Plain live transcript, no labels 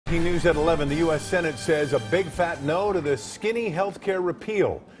Breaking news at 11, the U.S. Senate says a big fat no to the skinny health care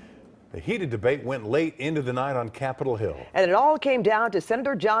repeal. The heated debate went late into the night on Capitol Hill. And it all came down to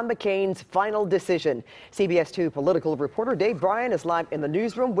Senator John McCain's final decision. CBS 2 political reporter Dave Bryan is live in the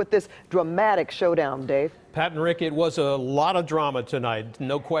newsroom with this dramatic showdown. Dave. Pat and Rick, it was a lot of drama tonight.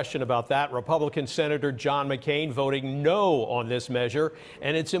 No question about that. Republican Senator John McCain voting no on this measure.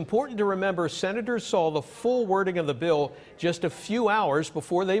 And it's important to remember senators saw the full wording of the bill just a few hours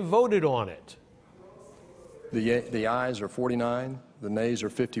before they voted on it. The ayes are 49, the nays are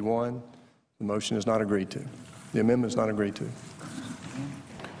 51. The motion is not agreed to. The amendment is not agreed to.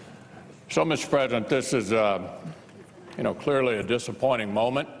 So, Mr. President, this is, clearly a disappointing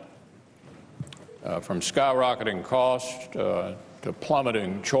moment. From skyrocketing costs to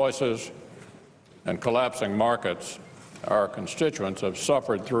plummeting choices and collapsing markets, our constituents have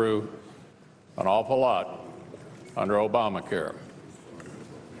suffered through an awful lot under Obamacare.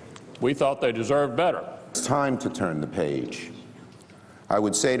 We thought they deserved better. It's time to turn the page. I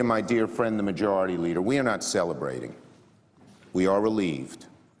would say to my dear friend, the Majority Leader, we are not celebrating. We are relieved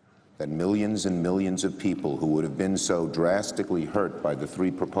that millions and millions of people who would have been so drastically hurt by the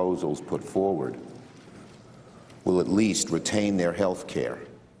three proposals put forward will at least retain their health care.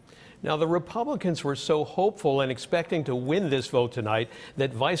 Now, the Republicans were so hopeful and expecting to win this vote tonight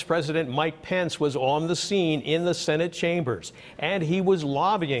that Vice President Mike Pence was on the scene in the Senate chambers. And he was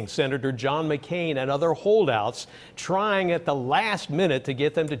lobbying Senator John McCain and other holdouts, trying at the last minute to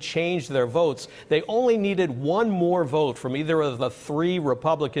get them to change their votes. They only needed one more vote from either of the three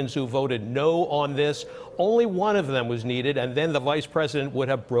Republicans who voted no on this. Only one of them was needed, and then the vice president would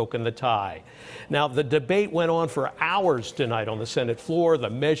have broken the tie. Now, the debate went on for hours tonight on the Senate floor. The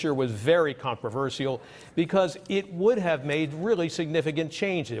measure was very controversial because it would have made really significant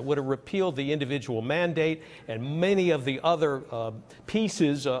changes. It would have repealed the individual mandate and many of the other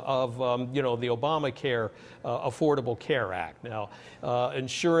pieces of the Obamacare Affordable Care Act. Now,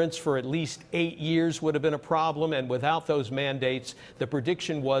 insurance for at least 8 years would have been a problem, and without those mandates, the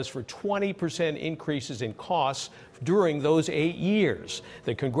prediction was for 20% increases in costs during those 8 years.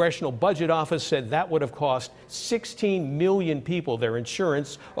 The Congressional Budget Office said that would have cost 16 million people their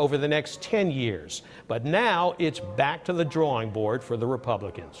insurance over the next 10 years. But now it's back to the drawing board for the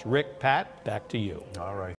Republicans. Rick, Pat, back to you. All right.